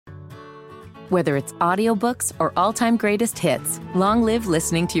Whether it's audiobooks or all-time greatest hits, long live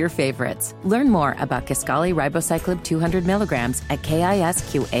listening to your favorites. Learn more about Kisqali Ribociclib 200 milligrams at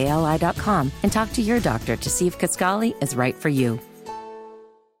KISQALI.com and talk to your doctor to see if Kisqali is right for you.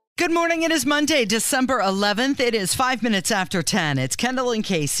 Good morning. It is Monday, December 11th. It is 5 minutes after 10. It's Kendall and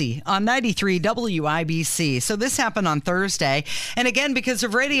Casey on 93 WIBC. So this happened on Thursday. And again, because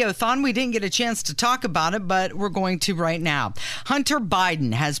of Radiothon, we didn't get a chance to talk about it, but we're going to right now. Hunter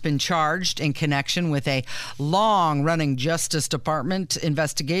Biden has been charged in connection with a long-running Justice Department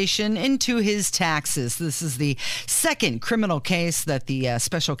investigation into his taxes. This is the second criminal case that the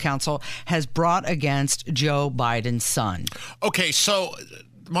special counsel has brought against Joe Biden's son. Okay, so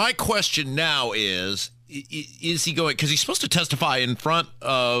my question now is he going, because he's supposed to testify in front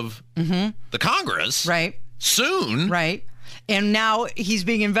of the Congress right soon. Right. And now he's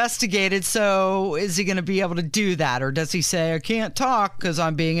being investigated. So is he going to be able to do that? Or does he say, I can't talk because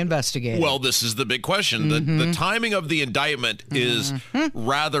I'm being investigated? Well, this is the big question. The timing of the indictment is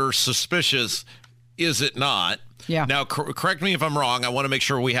rather suspicious, is it not? Yeah. Now, correct me if I'm wrong. I want to make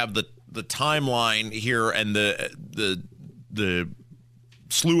sure we have the timeline here and the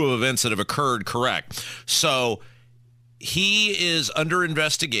slew of events that have occurred correct. So he is under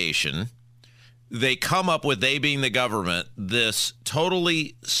investigation. They come up with, they being the government, this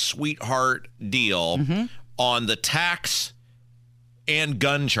totally sweetheart deal on the tax and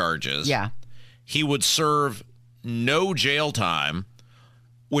gun charges. Yeah. He would serve no jail time,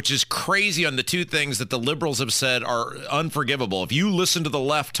 which is crazy on the two things that the liberals have said are unforgivable. If you listen to the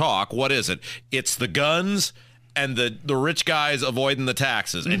left talk, what is it? It's the guns and the rich guys avoiding the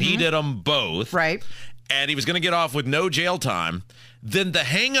taxes. And he did them both. Right. And he was going to get off with no jail time. Then the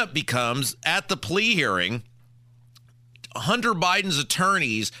hang-up becomes, at the plea hearing, Hunter Biden's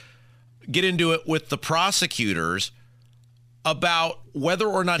attorneys get into it with the prosecutors about whether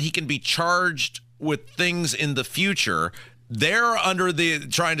or not he can be charged with things in the future. They're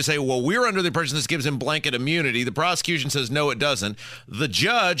trying to say, well, we're under the impression this gives him blanket immunity. The prosecution says, no, it doesn't. The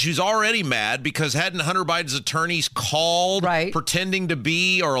judge, who's already mad because hadn't Hunter Biden's attorneys called pretending to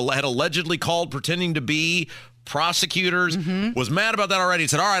be, or had allegedly called pretending to be prosecutors, was mad about that already and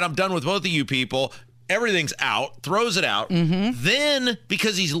said, all right, I'm done with both of you people. Everything's out, throws it out. Then,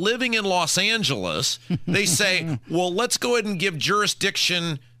 because he's living in Los Angeles, they say, well, let's go ahead and give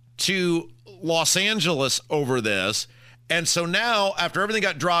jurisdiction to Los Angeles over this. And so now, after everything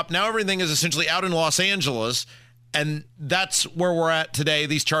got dropped, now everything is essentially out in Los Angeles. And that's where we're at today.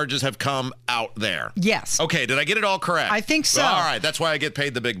 These charges have come out there. Yes. Okay, did I get it all correct? I think so. All right, that's why I get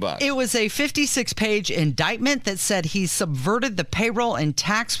paid the big bucks. It was a 56-page indictment that said he subverted the payroll and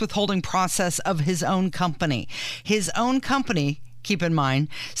tax withholding process of his own company. His own company, keep in mind,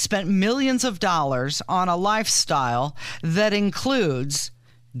 spent millions of dollars on a lifestyle that includes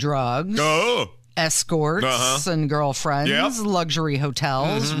drugs, escorts and girlfriends, luxury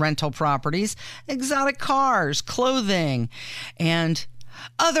hotels, rental properties, exotic cars, clothing, and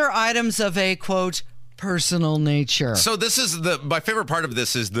other items of a, quote, personal nature. So this is my favorite part of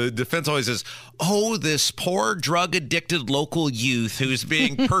this is the defense always says, oh, this poor drug-addicted local youth who's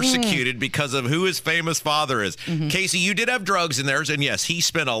being persecuted because of who his famous father is. Casey, you did have drugs in there, and yes, he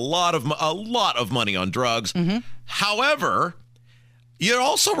spent a lot of money on drugs. However, you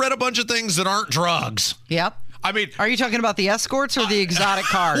also read a bunch of things that aren't drugs. Yep. I mean, are you talking about the escorts or the exotic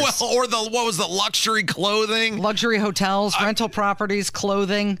cars? Well, or what was the luxury clothing? Luxury hotels, rental properties,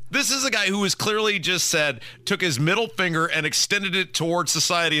 clothing. This is a guy who was clearly just took his middle finger and extended it towards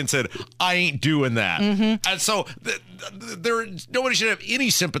society and said, I ain't doing that. And so nobody should have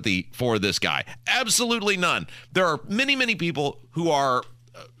any sympathy for this guy. Absolutely none. There are many, many people who are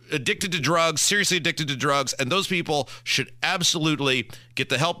addicted to drugs, seriously addicted to drugs, and those people should absolutely get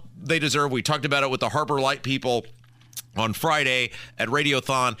the help they deserve. We talked about it with the Harbor Light people on Friday at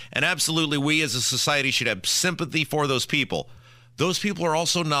Radiothon, and absolutely we as a society should have sympathy for those people. Those people are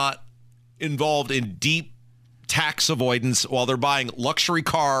also not involved in deep tax avoidance while they're buying luxury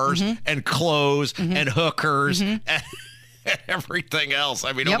cars and clothes and hookers and everything else.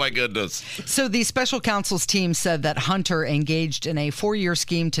 I mean, oh my goodness. So the special counsel's team said that Hunter engaged in a 4-year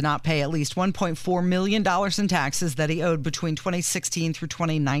scheme to not pay at least $1.4 million in taxes that he owed between 2016 through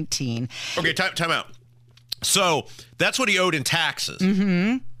 2019. Okay, time out. So that's what he owed in taxes.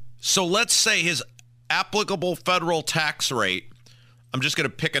 So let's say his applicable federal tax rate, I'm just going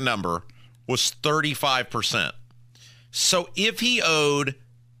to pick a number, was 35%. So if he owed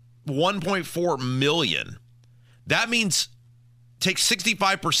 $1.4 million, that means take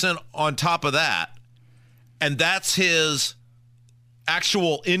 65% on top of that, and that's his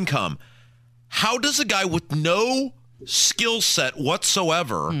actual income. How does a guy with no skill set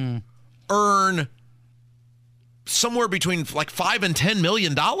whatsoever earn somewhere between like $5 and $10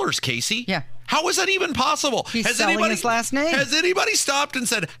 million, Casey. Yeah. How is that even possible? He's selling his last name. Has anybody stopped and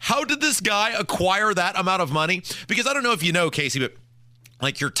said, how did this guy acquire that amount of money? Because I don't know if you know, Casey, but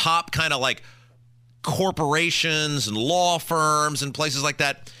like your top kind of like corporations and law firms and places like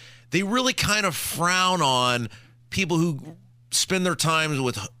that, they really kind of frown on people who spend their time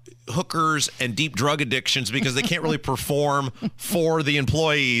with hookers and deep drug addictions because they can't really perform for the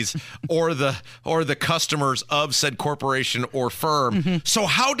employees or the customers of said corporation or firm. Mm-hmm. So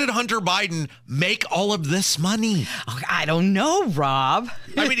how did Hunter Biden make all of this money? I don't know, Rob.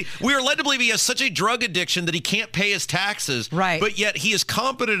 I mean, we are led to believe he has such a drug addiction that he can't pay his taxes. Right. But yet he is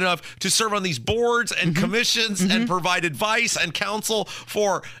competent enough to serve on these boards and commissions and provide advice and counsel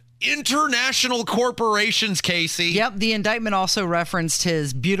for international corporations, Casey. Yep. The indictment also referenced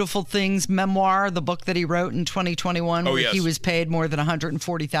his Beautiful Things memoir, the book that he wrote in 2021, where he was paid more than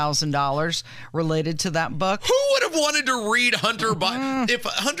 $140,000 related to that book. Who would have wanted to read Hunter Biden? If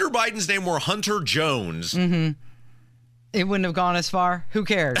Hunter Biden's name were Hunter Jones. It wouldn't have gone as far. Who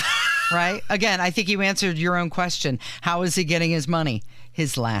cares? Right? Again, I think you answered your own question. How is he getting his money?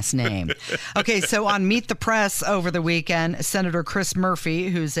 His last name. Okay, so on Meet the Press over the weekend, Senator Chris Murphy,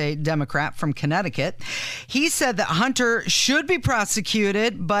 who's a Democrat from Connecticut, he said that Hunter should be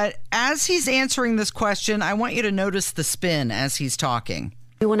prosecuted, but as he's answering this question, I want you to notice the spin as he's talking.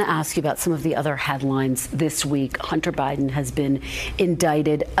 We want to ask you about some of the other headlines this week. Hunter Biden has been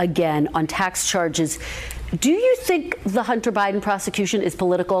indicted again on tax charges. Do you think the Hunter Biden prosecution is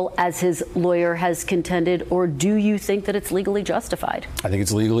political, as his lawyer has contended, or do you think that it's legally justified? I think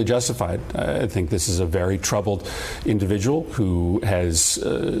it's legally justified. I think this is a very troubled individual who has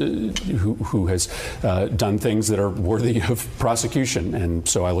done things that are worthy of prosecution, and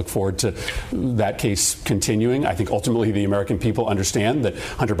so I look forward to that case continuing. I think ultimately the American people understand that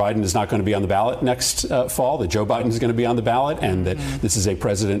Hunter Biden is not going to be on the ballot next fall, that Joe Biden is going to be on the ballot, and that this is a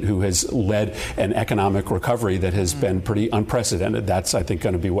president who has led an economic recovery that has been pretty unprecedented. That's, I think,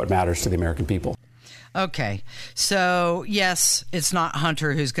 going to be what matters to the American people. Okay. So, yes, it's not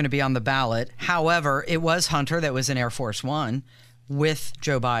Hunter who's going to be on the ballot. However, it was Hunter that was in Air Force One with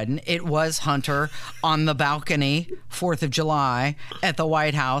Joe Biden. It was Hunter on the balcony, 4th of July, at the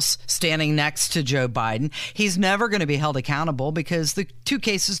White House, standing next to Joe Biden. He's never going to be held accountable because the two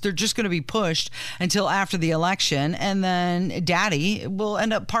cases, they're just going to be pushed until after the election, and then Daddy will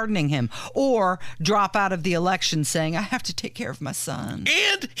end up pardoning him or drop out of the election saying, I have to take care of my son.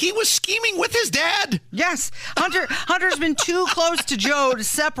 And he was scheming with his dad. Yes. Hunter's been too close to Joe to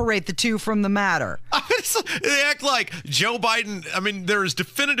separate the two from the matter. They act like Joe Biden, I mean, there is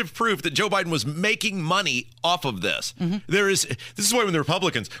definitive proof that Joe Biden was making money off of this. This is why when the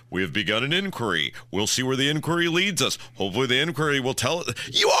Republicans, we have begun an inquiry. We'll see where the inquiry leads us. Hopefully the inquiry will tell it.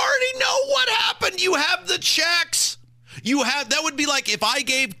 You already know what happened. You have the checks. That would be like if I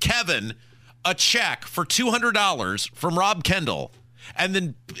gave Kevin a check for $200 from Rob Kendall, and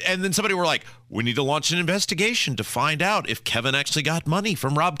then somebody were like, we need to launch an investigation to find out if Kevin actually got money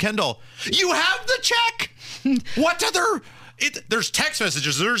from Rob Kendall. You have the check. What other? There's text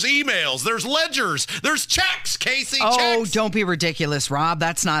messages, there's emails, there's ledgers, there's checks, Casey. Oh, checks. Don't be ridiculous, Rob.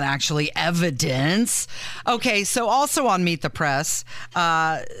 That's not actually evidence. Okay, so also on Meet the Press,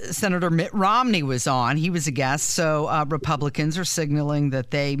 Senator Mitt Romney was on. He was a guest. So Republicans are signaling that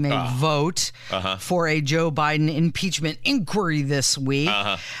they may vote for a Joe Biden impeachment inquiry this week.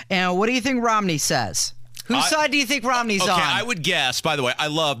 And what do you think Romney says? Whose side do you think Romney's on? I would guess, by the way, I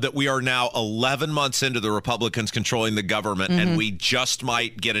love that we are now 11 months into the Republicans controlling the government, and we just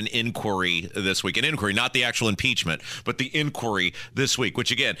might get an inquiry this week. An inquiry, not the actual impeachment, but the inquiry this week,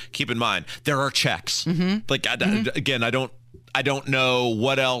 which, again, keep in mind, there are checks. Again, I don't know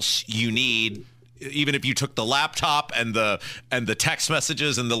what else you need. Even if you took the laptop and the text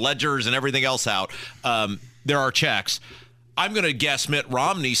messages and the ledgers and everything else out, there are checks. I'm going to guess Mitt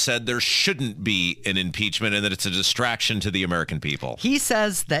Romney said there shouldn't be an impeachment and that it's a distraction to the American people. He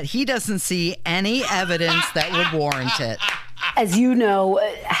says that he doesn't see any evidence that would warrant it. As you know,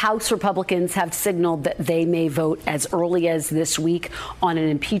 House Republicans have signaled that they may vote as early as this week on an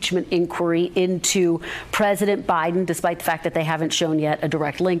impeachment inquiry into President Biden, despite the fact that they haven't shown yet a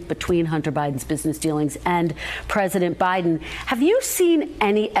direct link between Hunter Biden's business dealings and President Biden. Have you seen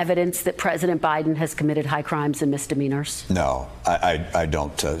any evidence that President Biden has committed high crimes and misdemeanors? No, I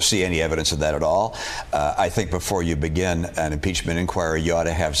don't see any evidence of that at all. I think before you begin an impeachment inquiry, you ought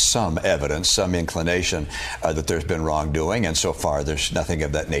to have some evidence, some inclination that there's been wrongdoing. And so far, there's nothing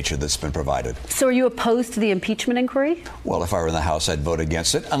of that nature that's been provided. So are you opposed to the impeachment inquiry? Well, if I were in the House, I'd vote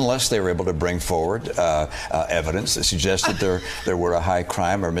against it, unless they were able to bring forward evidence that suggests that there were a high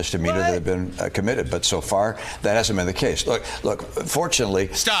crime or misdemeanor that had been committed. But so far, that hasn't been the case. Look. Fortunately,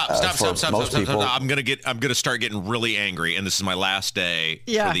 stop. I'm gonna start getting really angry, and this is my last day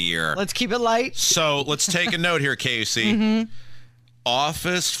for the year. Let's keep it light. So let's take a note here, Casey.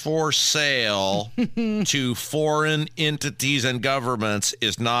 Office for sale to foreign entities and governments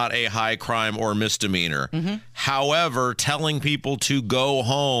is not a high crime or misdemeanor. However, telling people to go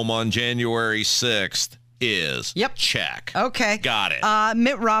home on January 6th is. Yep. Check. Okay. Got it.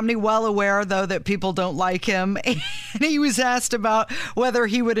 Mitt Romney, well aware, though, that people don't like him. And he was asked about whether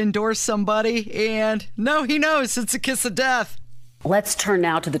he would endorse somebody. And no, he knows it's a kiss of death. Let's turn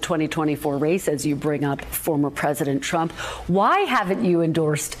now to the 2024 race as you bring up former President Trump. Why haven't you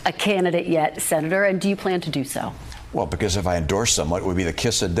endorsed a candidate yet, Senator, and do you plan to do so? Well, because if I endorse someone, it would be the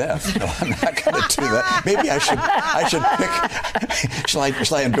kiss of death. No, I'm not going to do that. Maybe I should pick. Shall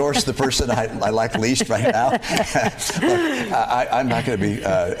I endorse the person I like least right now? Look, I'm not going to be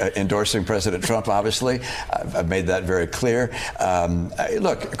endorsing President Trump, obviously. I've made that very clear.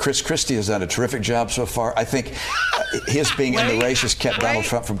 Look, Chris Christie has done a terrific job so far. I think his being in the race has kept Donald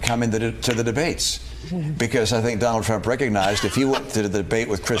Trump from coming to the debates. Because I think Donald Trump recognized if he went to the debate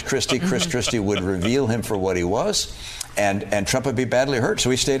with Chris Christie would reveal him for what he was, and Trump would be badly hurt, so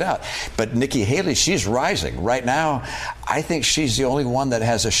he stayed out. But Nikki Haley, she's rising. Right now, I think she's the only one that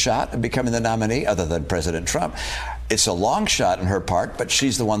has a shot at becoming the nominee other than President Trump. It's a long shot on her part, but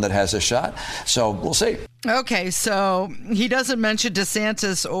she's the one that has a shot. So we'll see. Okay, so he doesn't mention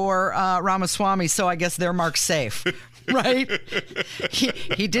DeSantis or Ramaswamy, so I guess they're marked safe. Right?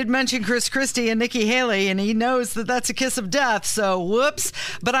 He did mention Chris Christie and Nikki Haley, and he knows that that's a kiss of death, so whoops.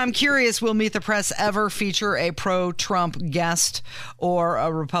 But I'm curious, will Meet the Press ever feature a pro-Trump guest or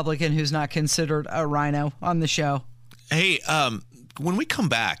a Republican who's not considered a rhino on the show? Hey, when we come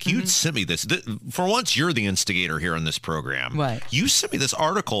back, you'd sent me this. For once, you're the instigator here on this program. What? You sent me this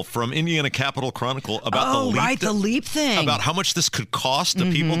article from Indiana Capital Chronicle about the leap thing. About how much this could cost the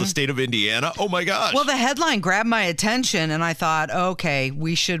people of the state of Indiana. Oh, my gosh. Well, the headline grabbed my attention, and I thought, okay,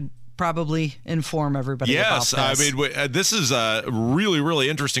 we should probably inform everybody about this. Yes, I mean, this is a really, really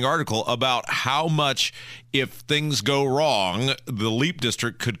interesting article about how much, if things go wrong, the LEAP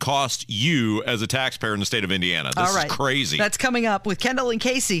district could cost you as a taxpayer in the state of Indiana. This is crazy. That's coming up with Kendall and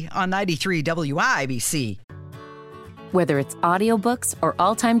Casey on 93 WIBC. Whether it's audiobooks or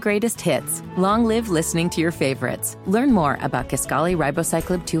all-time greatest hits, long live listening to your favorites. Learn more about Kisqali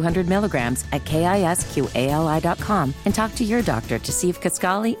Ribociclib 200 milligrams at KISQALI.com and talk to your doctor to see if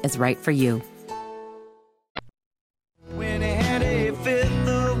Kisqali is right for you. Good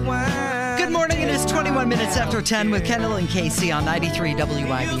morning. It is 21 minutes after 10 with Kendall and Casey on 93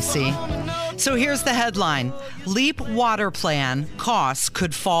 WIBC. So here's the headline. LEAP water plan costs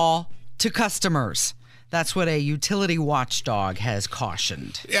could fall to customers. That's what a utility watchdog has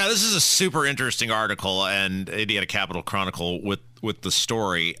cautioned. Yeah, this is a super interesting article, and Indiana Capital Chronicle with the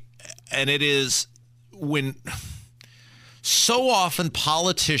story. And it is when so often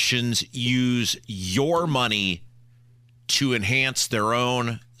politicians use your money to enhance their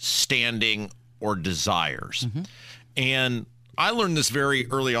own standing or desires. And I learned this very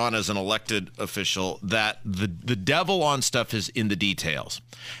early on as an elected official, that the devil on stuff is in the details.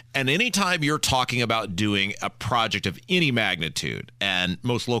 And anytime you're talking about doing a project of any magnitude, and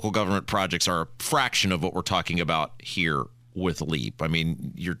most local government projects are a fraction of what we're talking about here with LEAP. I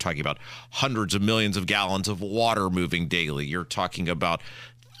mean, you're talking about hundreds of millions of gallons of water moving daily. You're talking about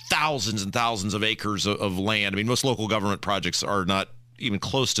thousands and thousands of acres of land. I mean, most local government projects are not even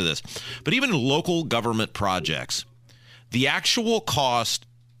close to this. But even local government projects, the actual cost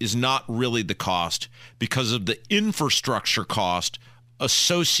is not really the cost because of the infrastructure cost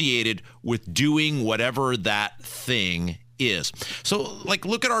associated with doing whatever that thing is. So, like,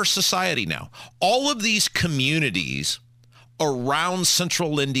 look at our society now. All of these communities around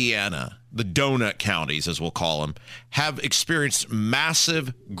central Indiana, the donut counties, as we'll call them, have experienced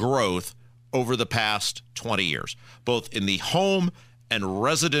massive growth over the past 20 years, both in the home and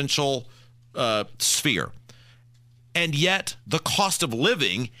residential sphere. And yet the cost of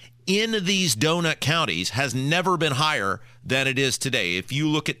living in these donut counties has never been higher than it is today. If you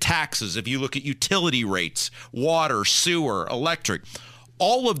look at taxes, if you look at utility rates, water, sewer, electric,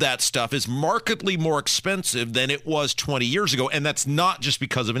 all of that stuff is markedly more expensive than it was 20 years ago. And that's not just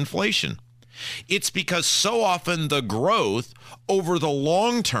because of inflation. It's because so often the growth over the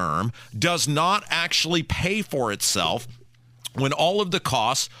long term does not actually pay for itself when all of the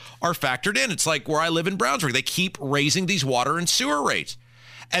costs are factored in. It's like where I live in Brownsburg. They keep raising these water and sewer rates,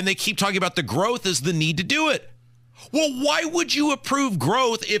 and they keep talking about the growth as the need to do it. Well, why would you approve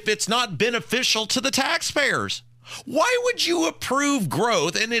growth if it's not beneficial to the taxpayers? Why would you approve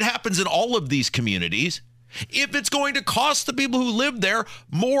growth, and it happens in all of these communities, if it's going to cost the people who live there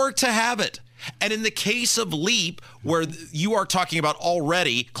more to have it? And in the case of LEAP, where you are talking about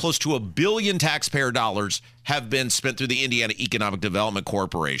already close to $1 billion taxpayer dollars have been spent through the Indiana Economic Development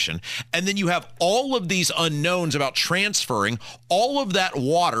Corporation, and then you have all of these unknowns about transferring all of that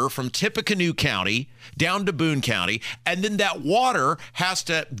water from Tippecanoe County down to Boone County, and then that water has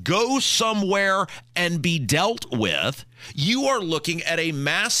to go somewhere and be dealt with. You are looking at a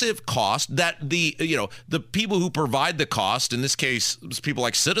massive cost that the people who provide the cost, in this case, people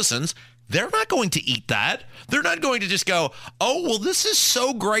like Citizens, they're not going to eat that. They're not going to just go, oh, well, this is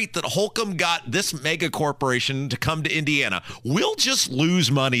so great that Holcomb got this mega corporation to come to Indiana. We'll just lose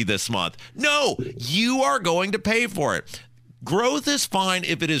money this month. No, you are going to pay for it. Growth is fine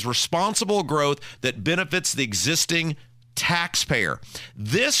if it is responsible growth that benefits the existing taxpayer.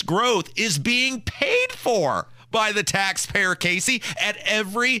 This growth is being paid for by the taxpayer, Casey, at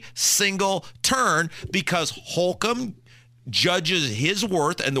every single turn, because Holcomb judges his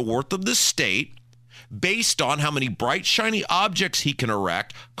worth and the worth of the state based on how many bright, shiny objects he can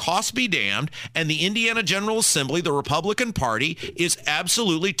erect, cost be damned, and the Indiana General Assembly, the Republican Party, is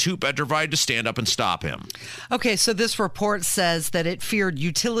absolutely too petrified to stand up and stop him. Okay, so this report says that it feared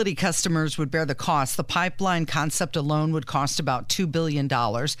utility customers would bear the cost. The pipeline concept alone would cost about $2 billion.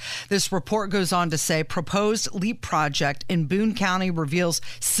 This report goes on to say proposed LEAP project in Boone County reveals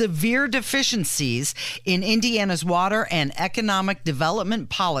severe deficiencies in Indiana's water and economic development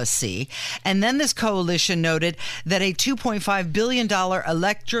policy. And then this coalition noted that a $2.5 billion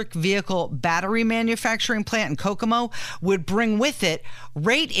electric vehicle battery manufacturing plant in Kokomo would bring with it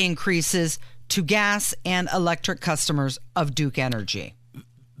rate increases to gas and electric customers of Duke Energy.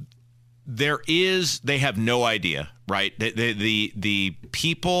 They have no idea, right? The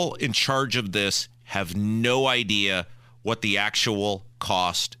people in charge of this have no idea what the actual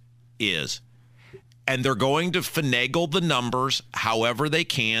cost is. And they're going to finagle the numbers however they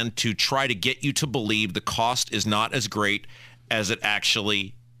can to try to get you to believe the cost is not as great as it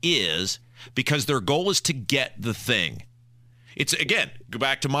actually is, because their goal is to get the thing. It's, again, go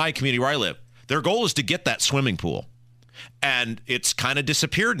back to my community where I live. Their goal is to get that swimming pool. And it's kind of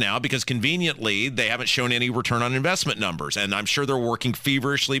disappeared now because conveniently they haven't shown any return on investment numbers. And I'm sure they're working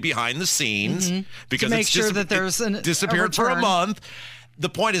feverishly behind the scenes because to make sure that there's disappeared for a month. The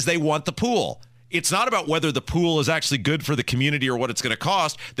point is they want the pool. It's not about whether the pool is actually good for the community or what it's going to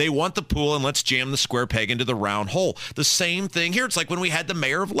cost. They want the pool, and let's jam the square peg into the round hole. The same thing here. It's like when we had the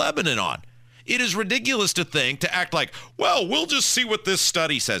mayor of Lebanon on. It is ridiculous to act like, well, we'll just see what this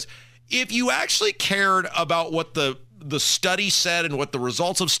study says. If you actually cared about what the study said and what the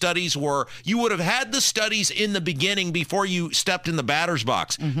results of studies were, you would have had the studies in the beginning before you stepped in the batter's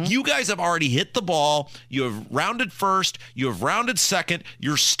box. You guys have already hit the ball. You have rounded first. You have rounded second.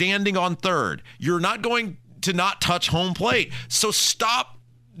 You're standing on third. You're not going to not touch home plate. So stop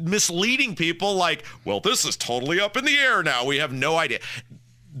misleading people like, well, this is totally up in the air now. We have no idea.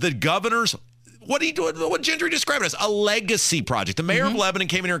 The governor's what Gentry described it as a legacy project. The mayor of Lebanon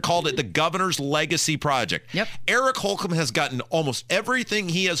came in here and called it the governor's legacy project. Yep. Eric Holcomb has gotten almost everything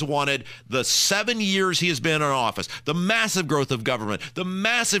he has wanted the 7 years he has been in office. The massive growth of government, the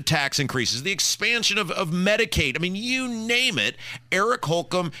massive tax increases, the expansion of Medicaid. I mean, you name it. Eric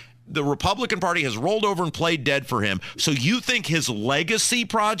Holcomb, the Republican Party has rolled over and played dead for him. So you think his legacy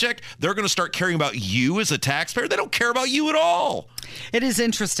project, they're going to start caring about you as a taxpayer? They don't care about you at all. It is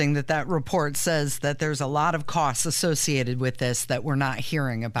interesting that report says that there's a lot of costs associated with this that we're not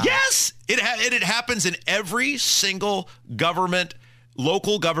hearing about. Yes, it happens in every single government,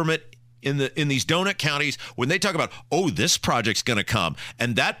 local government in these donut counties when they talk about, oh, this project's going to come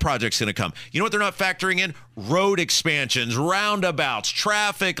and that project's going to come. You know what they're not factoring in? Road expansions, roundabouts,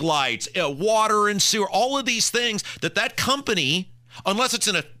 traffic lights, water and sewer, all of these things that company, unless it's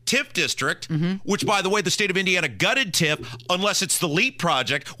in a TIF district, which, by the way, the state of Indiana gutted TIF, unless it's the LEAP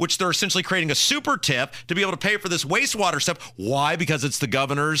project, which they're essentially creating a super TIF to be able to pay for this wastewater stuff. Why? Because it's the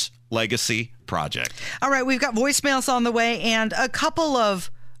governor's legacy project. All right, we've got voicemails on the way and a couple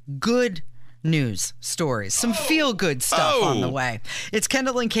of good news stories, some feel-good stuff on the way. It's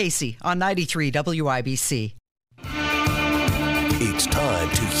Kendall and Casey on 93 WIBC. It's time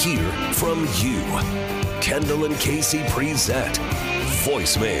to hear from you. Kendall and Casey present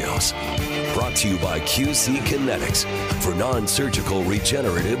Voicemails. Brought to you by QC Kinetics for non-surgical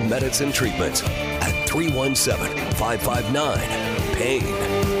regenerative medicine treatments at 317-559-PAIN.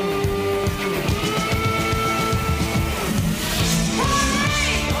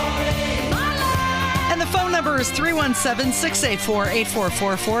 And the phone number is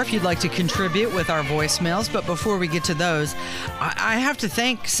 317-684-8444 if you'd like to contribute with our voicemails. But before we get to those, I have to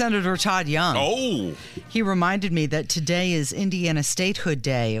thank Senator Todd Young. Oh. He reminded me that today is Indiana Statehood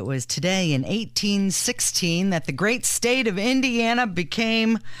Day. It was today in 1816 that the great state of Indiana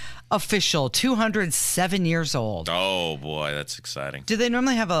became official, 207 years old. Oh, boy, that's exciting. Do they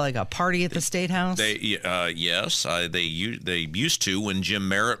normally have a party at the State House? Yes, they used to. When Jim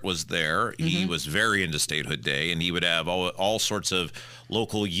Merritt was there, he was very into Statehood Day, and he would have all sorts of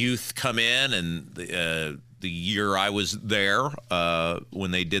local youth come in. And the year I was there,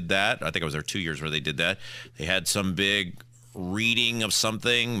 when they did that, I think I was there 2 years where they did that, they had some big reading of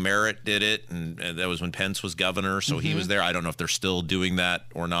something. Merritt did it, and that was when Pence was governor, so he was there. I don't know if they're still doing that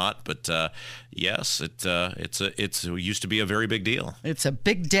or not, but yes, it used to be a very big deal. It's a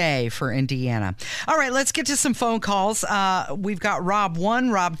big day for Indiana. All right, let's get to some phone calls. We've got Rob 1,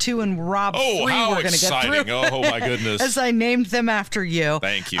 Rob 2, and Rob 3. Oh, how we're exciting. Get through. Oh, my goodness. As I named them after you.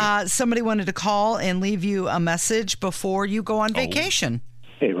 Thank you. Somebody wanted to call and leave you a message before you go on vacation.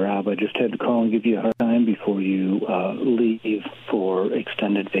 Hey, Rob, I just had to call and give you a hard time before you leave for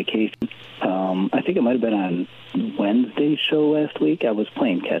extended vacation. I think it might have been on Wednesday's show last week. I was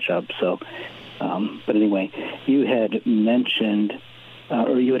playing catch-up, so... but anyway, you had mentioned,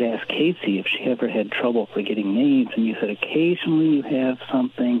 or you had asked Casey if she ever had trouble forgetting names, and you said occasionally you have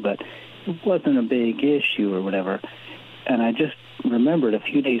something, but it wasn't a big issue or whatever. And I just remembered a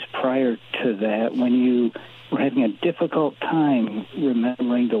few days prior to that when you... we're having a difficult time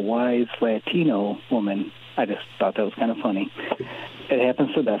remembering the wise Latino woman. I just thought that was kind of funny. It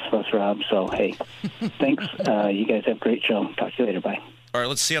happens to the best of us, Rob. So, hey, thanks. You guys have a great show. Talk to you later. Bye. All right,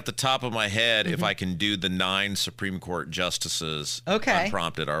 let's see off the top of my head if I can do the 9 Supreme Court justices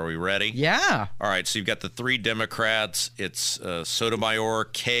unprompted. Are we ready? Yeah. All right, so you've got the 3 Democrats. It's Sotomayor,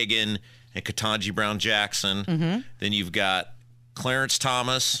 Kagan, and Ketanji Brown Jackson. Then you've got Clarence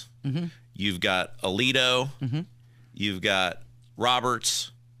Thomas. You've got Alito. You've got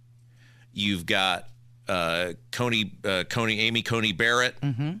Roberts. You've got Amy Coney Barrett.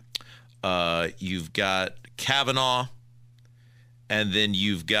 You've got Kavanaugh. And then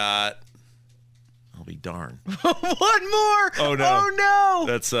you've got, I'll be darned. One more. Oh, no. Oh, no.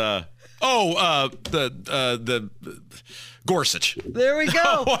 That's, the Gorsuch. There we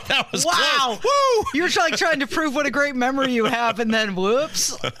go. Oh, that was wow. close. Woo! You're like trying to prove what a great memory you have, and then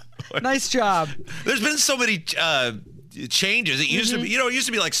whoops. Nice job. There's been so many changes. It used to be, it used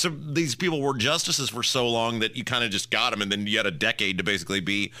to be like these people were justices for so long that you kind of just got them, and then you had a decade to basically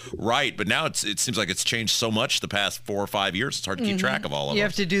be right. But now it seems like it's changed so much the past 4 or 5 years. It's hard to keep track of all of them. You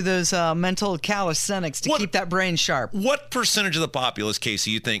have to do those mental calisthenics to keep that brain sharp. What percentage of the populace,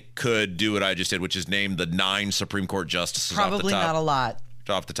 Casey, you think could do what I just did, which is name the 9 Supreme Court justices? Probably not a lot.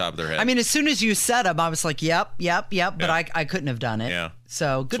 Off the top of their head. I mean, as soon as you said them, I was like, yep, but I couldn't have done it. Yeah.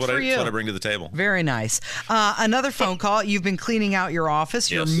 So good for you. That's what I bring to the table. Very nice. Another phone call. You've been cleaning out your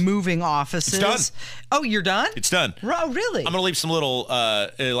office. You're moving offices. It's done. Oh, you're done? It's done. Oh, really? I'm going to leave some little,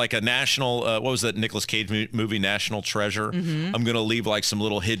 like a national, what was that Nicolas Cage movie, National Treasure? I'm going to leave like some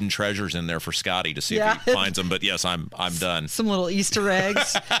little hidden treasures in there for Scotty to see if he finds them. But yes, I'm done. Some little Easter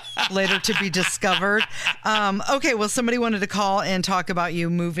eggs later to be discovered. Okay, well, somebody wanted to call and talk about you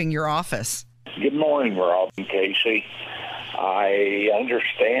moving your office. Good morning, Rob and Casey. I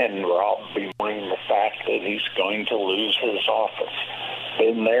understand Rob bemoaning the fact that he's going to lose his office.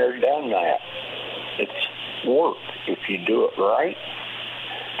 Been there, done that. It's work if you do it right.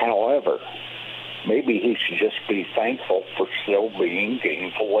 However, maybe he should just be thankful for still being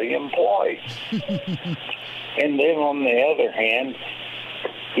gainfully employed. And then on the other hand,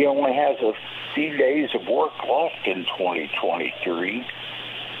 he only has a few days of work left in 2023,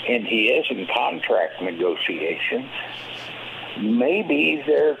 and he is in contract negotiations. Maybe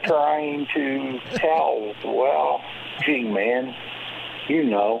they're trying to tell, well, gee, man,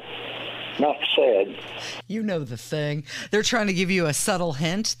 enough said. You know the thing. They're trying to give you a subtle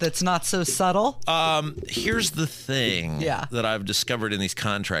hint that's not so subtle. Here's the thing that I've discovered in these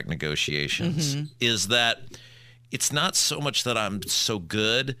contract negotiations is that it's not so much that I'm so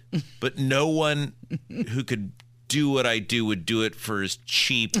good, but no one who could do what I do would do it for as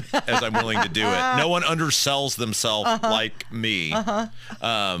cheap as I'm willing to do it. No one undersells themselves like me.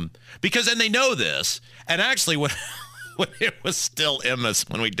 Because, and they know this. And actually, when when it was still Emma's,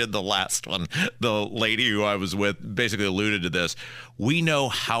 when we did the last one, the lady who I was with basically alluded to this. We know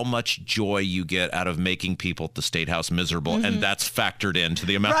how much joy you get out of making people at the State House miserable, and that's factored into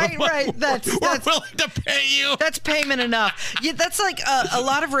the amount of money we're willing to pay you. That's payment enough. Yeah, that's like a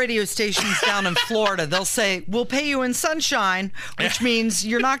lot of radio stations down in Florida. They'll say, we'll pay you in sunshine, which means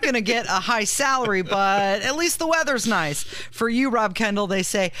you're not going to get a high salary, but at least the weather's nice. For you, Rob Kendall, they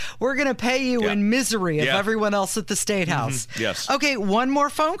say, we're going to pay you in misery of everyone else at the State House. Yes. Okay, one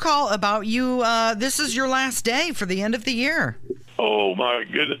more phone call about you. This is your last day for the end of the year. Oh, my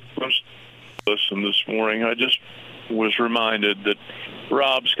goodness. Listen, this morning, I just was reminded that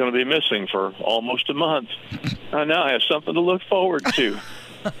Rob's going to be missing for almost a month. I now have something to look forward to.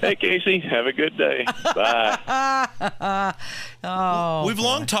 Hey, Casey, have a good day. Bye. We've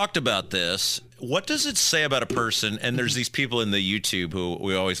long talked about this. What does it say about a person? And there's these people in the YouTube who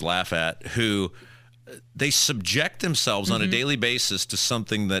we always laugh at, who they subject themselves on a daily basis to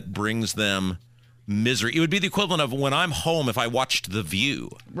something that brings them misery. It would be the equivalent of when I'm home if I watched The View.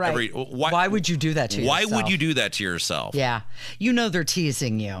 Right. Why would you do that to yourself? Why would you do that to yourself? Yeah. You know they're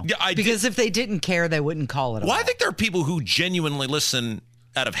teasing you. Yeah, because if they didn't care, they wouldn't call it. Well, I think there are people who genuinely listen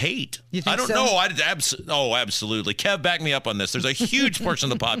out of hate. You think I don't so? know. Absolutely. Kev, back me up on this. There's a huge portion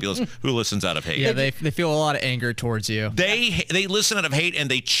of the populace who listens out of hate. Yeah, they feel a lot of anger towards you. They listen out of hate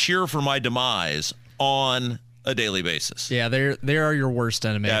and they cheer for my demise on a daily basis. Yeah, they are your worst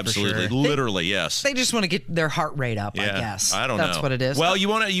enemy. Absolutely. For sure. Literally, yes. They just want to get their heart rate up, I guess. I don't know. That's what it is. Well, you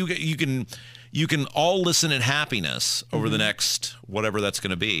can all listen in happiness over the next whatever that's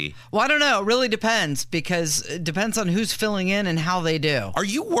going to be. Well, I don't know. It really depends, because it depends on who's filling in and how they do. Are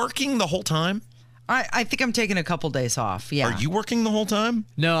you working the whole time? I think I'm taking a couple days off. Yeah. Are you working the whole time?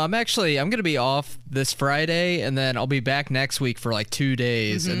 No, I'm going to be off this Friday, and then I'll be back next week for like 2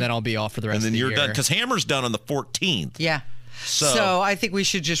 days, and then I'll be off for the rest of the year. And then you're done, because Hammer's done on the 14th. Yeah. So I think we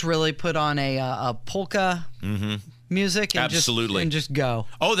should just really put on a polka music and just go.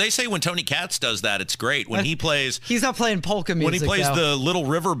 Oh, they say when Tony Katz does that, it's great. When he plays... He's not playing polka music, when he plays the Little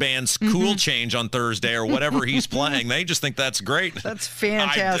River Band's Cool Change on Thursday or whatever he's playing, they just think that's great. That's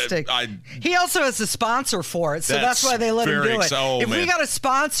fantastic. He also has a sponsor for it, so that's why they let him do it. If we got a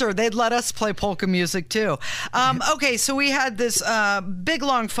sponsor, they'd let us play polka music too. Okay, so we had this big,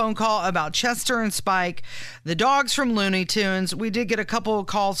 long phone call about Chester and Spike, the dogs from Looney Tunes. We did get a couple of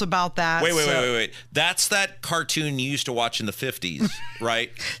calls about that. Wait. That's that cartoon you used to watch in the 50s,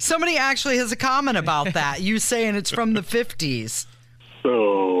 right? Somebody actually has a comment about that. You saying it's from the 50s.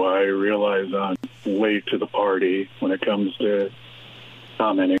 So I realize I'm late to the party when it comes to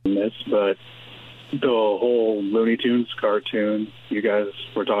commenting on this, but the whole Looney Tunes cartoon you guys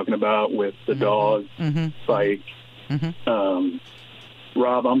were talking about with the dog, Spike.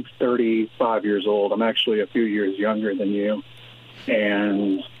 Rob, I'm 35 years old. I'm actually a few years younger than you.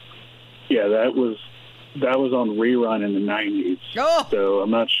 And yeah, that was on rerun in the 90s. Oh. So I'm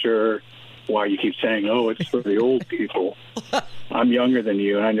not sure why you keep saying, oh, it's for the old people. I'm younger than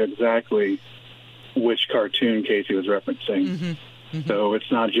you, and I know exactly which cartoon Casey was referencing. So it's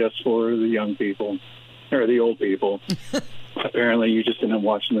not just for the young people or the old people. Apparently you just didn't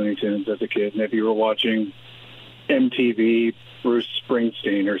watch Looney Tunes as a kid. And if you were watching MTV, Bruce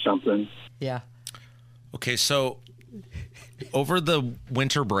Springsteen or something. Yeah. Okay, so over the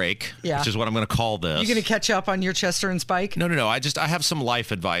winter break, which is what I'm going to call this. You going to catch up on your Chester and Spike? No. I have some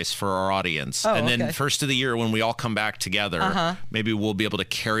life advice for our audience. Oh, and then first of the year, when we all come back together, maybe we'll be able to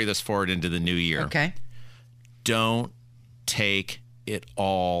carry this forward into the new year. Okay. Don't take it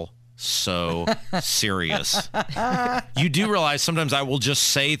all so serious. You do realize sometimes I will just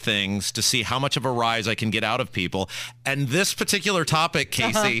say things to see how much of a rise I can get out of people. And this particular topic,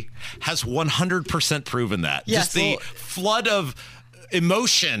 Casey, has 100% proven that. Yes. Just the flood of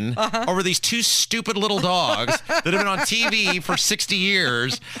emotion over these two stupid little dogs that have been on TV for 60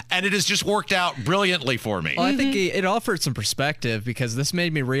 years, and it has just worked out brilliantly for me. Well, I think it offered some perspective, because this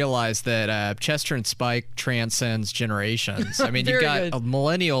made me realize that Chester and Spike transcends generations. I mean, you've got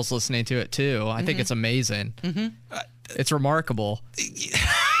millennials listening to it too. I think it's amazing. It's remarkable.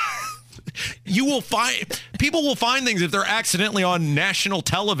 People will find things if they're accidentally on national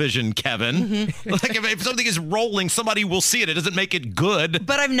television, Kevin. Like if something is rolling, somebody will see it. It doesn't make it good.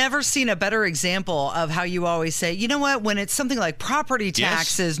 But I've never seen a better example of how you always say, you know what, when it's something like property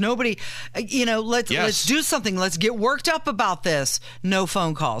taxes, nobody, let's do something. Let's get worked up about this. No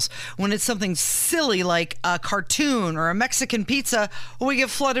phone calls. When it's something silly like a cartoon or a Mexican pizza, we get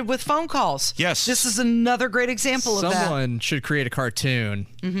flooded with phone calls. Yes. This is another great example of that. Someone should create a cartoon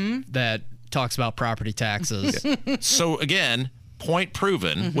that talks about property taxes. So again, point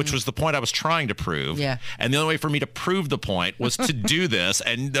proven, which was the point I was trying to prove. Yeah. And the only way for me to prove the point was to do this.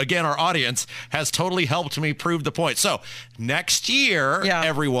 And again, our audience has totally helped me prove the point. So next year,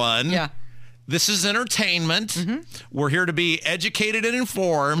 everyone, this is entertainment. We're here to be educated and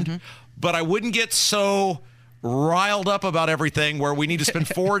informed, but I wouldn't get so riled up about everything where we need to spend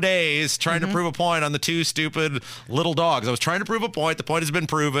 4 days trying to prove a point on the two stupid little dogs. I was trying to prove a point. The point has been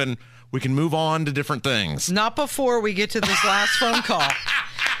proven. We can move on to different things. Not before we get to this last phone call.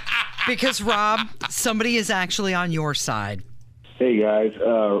 Because, Rob, somebody is actually on your side. Hey, guys.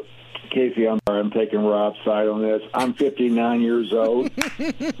 Casey, I'm taking Rob's side on this. I'm 59 years old,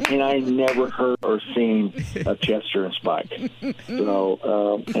 and I never heard or seen a Chester and Spike.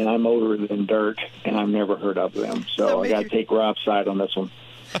 So, and I'm older than dirt, and I've never heard of them. So I got to take Rob's side on this one.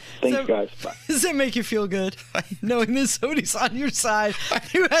 Thanks, guys. Bye. Does that make you feel good, knowing that somebody's on your side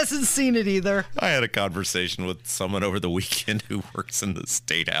who hasn't seen it either? I had a conversation with someone over the weekend who works in the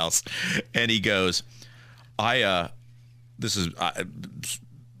State House, and he goes, this has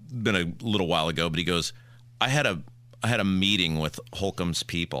been a little while ago, but he goes, I had a meeting with Holcomb's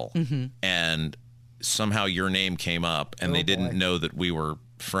people, and somehow your name came up, and they didn't know that we were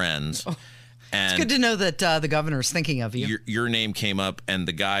friends. And it's good to know that the governor's thinking of you. Your name came up, and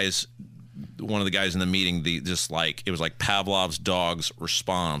one of the guys in the meeting, it was like Pavlov's dog's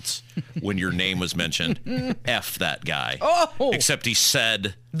response when your name was mentioned. F that guy. Oh, except he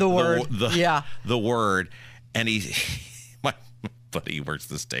said the word. The word, and my buddy who works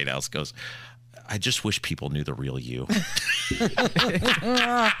at the State House goes, I just wish people knew the real you.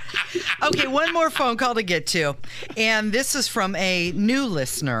 Okay, one more phone call to get to. And this is from a new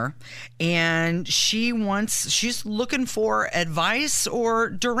listener. And she's looking for advice or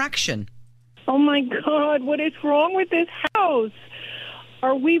direction. Oh, my God, what is wrong with this house?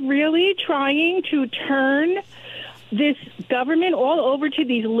 Are we really trying to turn this government all over to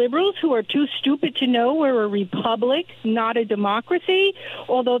these liberals who are too stupid to know we're a republic, not a democracy,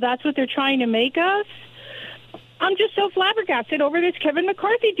 although that's what they're trying to make us? I'm just so flabbergasted over this Kevin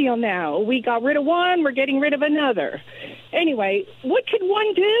McCarthy deal now. We got rid of one, we're getting rid of another. Anyway, what could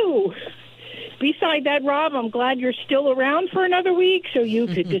one do? Beside that, Rob, I'm glad you're still around for another week so you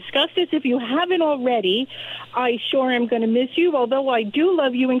could discuss this if you haven't already. I sure am going to miss you, although I do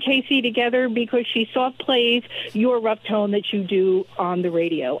love you and Casey together because she soft plays your rough tone that you do on the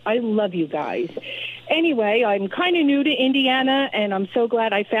radio. I love you guys. Anyway, I'm kind of new to Indiana, and I'm so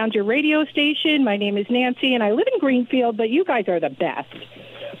glad I found your radio station. My name is Nancy, and I live in Greenfield, but you guys are the best.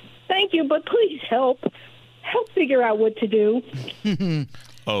 Thank you, but please help figure out what to do.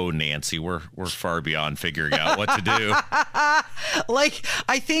 Oh, Nancy, we're far beyond figuring out what to do.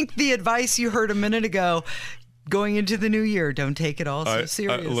 I think the advice you heard a minute ago, going into the new year, don't take it all so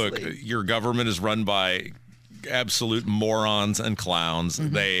seriously. Look, your government is run by absolute morons and clowns.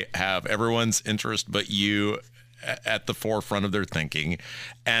 They have everyone's interest but you at the forefront of their thinking.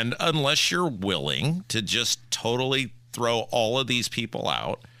 And unless you're willing to just totally throw all of these people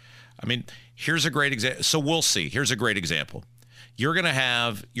out, I mean, here's a great example. So we'll see. Here's a great example. You're going to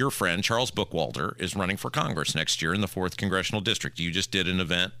have your friend, Charles Bookwalter, is running for Congress next year in the 4th Congressional District. You just did an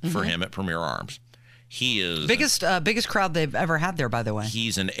event for him at Premier Arms. He is biggest crowd they've ever had there, by the way.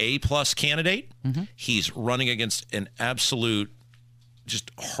 He's an A-plus candidate. He's running against an absolute, just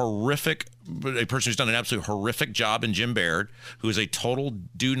horrific, a person who's done an absolute horrific job in Jim Baird, who is a total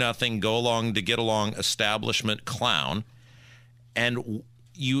do-nothing, go-along-to-get-along establishment clown. And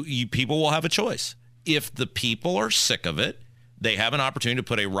you people will have a choice. If the people are sick of it, they have an opportunity to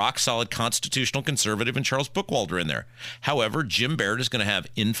put a rock-solid constitutional conservative in Charles Bookwalter in there. However, Jim Baird is going to have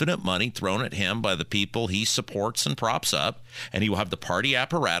infinite money thrown at him by the people he supports and props up, and he will have the party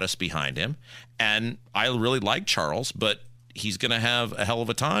apparatus behind him. And I really like Charles, but he's going to have a hell of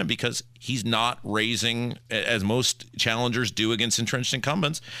a time because he's not raising, as most challengers do against entrenched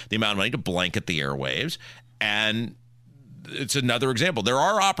incumbents, the amount of money to blanket the airwaves. And it's another example. There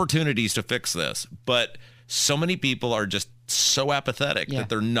are opportunities to fix this, but so many people are just so apathetic that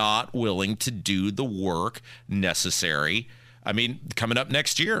they're not willing to do the work necessary. I mean, coming up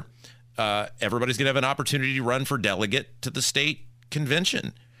next year, everybody's going to have an opportunity to run for delegate to the state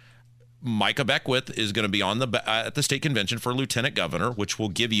convention. Micah Beckwith is going to be on at the state convention for lieutenant governor, which will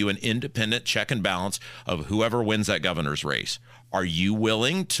give you an independent check and balance of whoever wins that governor's race. Are you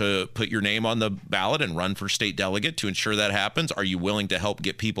willing to put your name on the ballot and run for state delegate to ensure that happens? Are you willing to help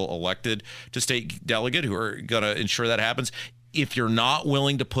get people elected to state delegate who are going to ensure that happens? If you're not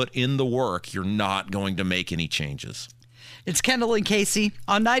willing to put in the work, you're not going to make any changes. It's Kendall and Casey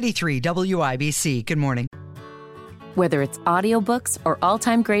on 93 WIBC. Good morning. Whether it's audiobooks or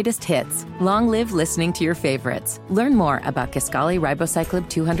all-time greatest hits, long live listening to your favorites. Learn more about Kisqali Ribociclib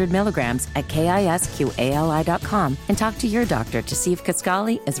 200 milligrams at KISQALI.com and talk to your doctor to see if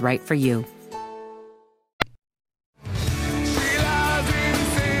Kisqali is right for you.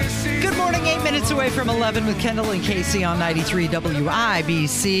 Good morning, 8 minutes away from 11 with Kendall and Casey on 93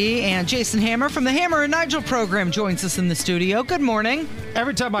 WIBC. And Jason Hammer from the Hammer and Nigel program joins us in the studio. Good morning.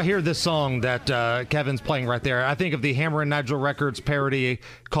 Every time I hear this song that Kevin's playing right there, I think of the Hammer and Nigel Records parody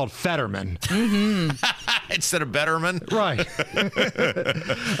called Fetterman. Instead of Betterman. Right.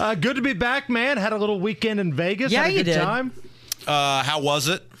 Good to be back, man. Had a little weekend in Vegas. Yeah, had a you good did. time. How was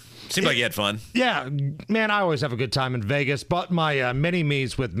it? Seemed like you had fun. Yeah, man, I always have a good time in Vegas. Brought my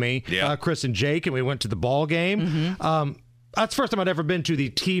mini-me's with me, Chris and Jake, and we went to the ball game. That's the first time I'd ever been to the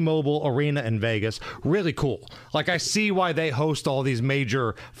T-Mobile Arena in Vegas. Really cool. Like, I see why they host all these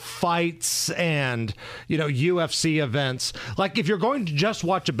major fights and, UFC events. Like, if you're going to just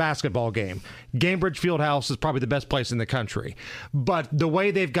watch a basketball game, Gainbridge Fieldhouse is probably the best place in the country. But the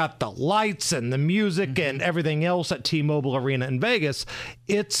way they've got the lights and the music and everything else at T-Mobile Arena in Vegas,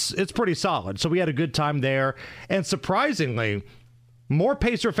 it's pretty solid. So we had a good time there. And surprisingly, more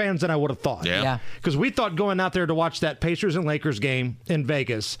Pacer fans than I would have thought. Yeah. Because we thought going out there to watch that Pacers and Lakers game in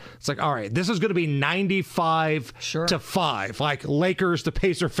Vegas, it's like, all right, this is going to be 95 to 5, like Lakers to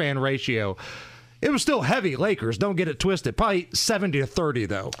Pacer fan ratio. It was still heavy Lakers, don't get it twisted. Probably 70-30,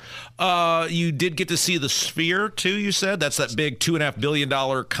 though. You did get to see the Sphere, too, you said? That's that big $2.5 billion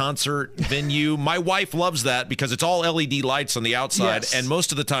concert venue. My wife loves that because it's all LED lights on the outside, and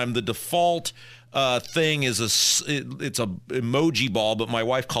most of the time the default thing is it's a emoji ball, but my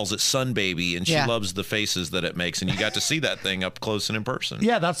wife calls it Sun Baby, and she loves the faces that it makes, and you got to see that thing up close and in person.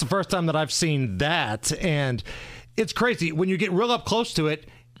 Yeah, that's the first time that I've seen that, and it's crazy. When you get real up close to it,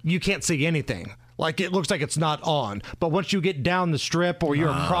 you can't see anything. Like, it looks like it's not on. But once you get down the strip or you're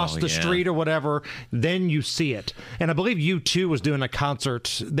across the street or whatever, then you see it. And I believe U2 was doing a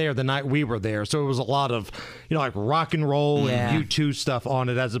concert there the night we were there. So it was a lot of, like rock and roll and U2 stuff on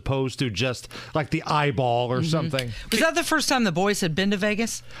it as opposed to just like the eyeball or something. Was that the first time the boys had been to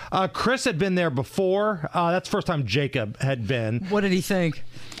Vegas? Chris had been there before. That's the first time Jacob had been. What did he think?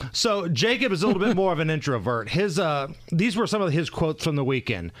 So Jacob is a little bit more of an introvert. These were some of his quotes from the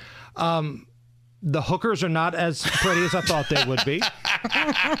weekend. The hookers are not as pretty as I thought they would be.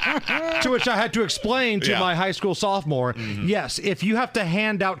 To which I had to explain to my high school sophomore, yes, if you have to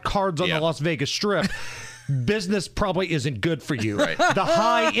hand out cards on the Las Vegas Strip, business probably isn't good for you. Right. The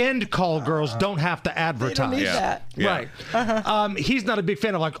high-end call girls don't have to advertise. They don't need that. Right. He's not a big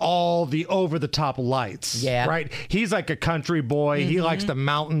fan of like all the over-the-top lights. Yeah. Right. He's like a country boy. He likes the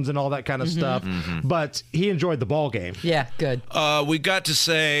mountains and all that kind of stuff. But he enjoyed the ball game. Yeah, good. We got to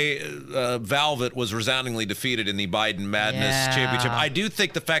say Velvet was resoundingly defeated in the Biden Madness Championship. I do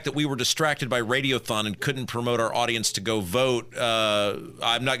think the fact that we were distracted by Radiothon and couldn't promote our audience to go vote,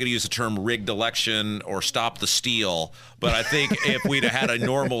 I'm not going to use the term rigged election or stop the steal, but I think if we'd have had a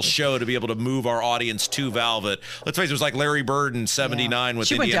normal show to be able to move our audience to Velvet, let's face it, it was like Larry Bird in 79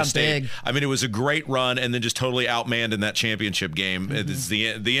 with Indiana State. I mean, it was a great run and then just totally outmanned in that championship game. It's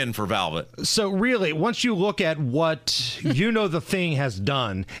the end for Velvet. So really, once you look at what the thing has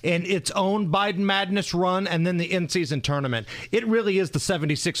done in its own Biden Madness run and then the in-season tournament, it really is the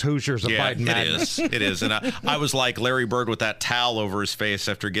 76 Hoosiers of Biden Madness. It is. And I was like Larry Bird with that towel over his face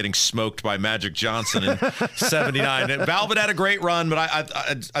after getting smoked by Magic Johnson in 79. Velvet had a great run, but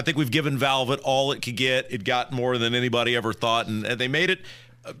I think we've given Velvet all it could get. It got more than anybody ever thought, and they made it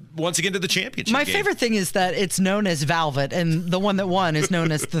once again to the championship My game. favorite thing is that it's known as Velvet, and the one that won is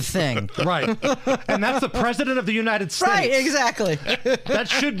known as The Thing. Right. And that's the president of the United States. Right, exactly. That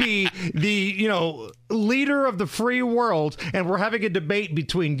should be the, leader of the free world, and we're having a debate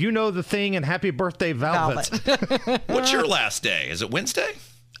between The Thing and Happy Birthday Velvet. What's your last day? Is it Wednesday?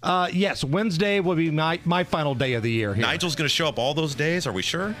 Yes, Wednesday will be my final day of the year here. Nigel's going to show up all those days, are we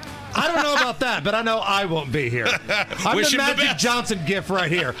sure? I don't know about that, but I know I won't be here. I'm Wish the him the Magic best. Johnson gift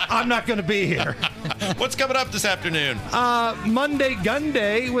right here. I'm not going to be here. What's coming up this afternoon? Monday Gun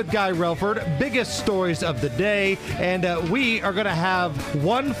Day with Guy Relford. Biggest stories of the day. And we are going to have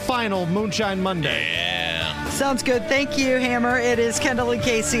one final Moonshine Monday. Yeah. Sounds good. Thank you, Hammer. It is Kendall and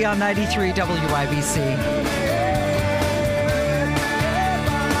Casey on 93 WIBC.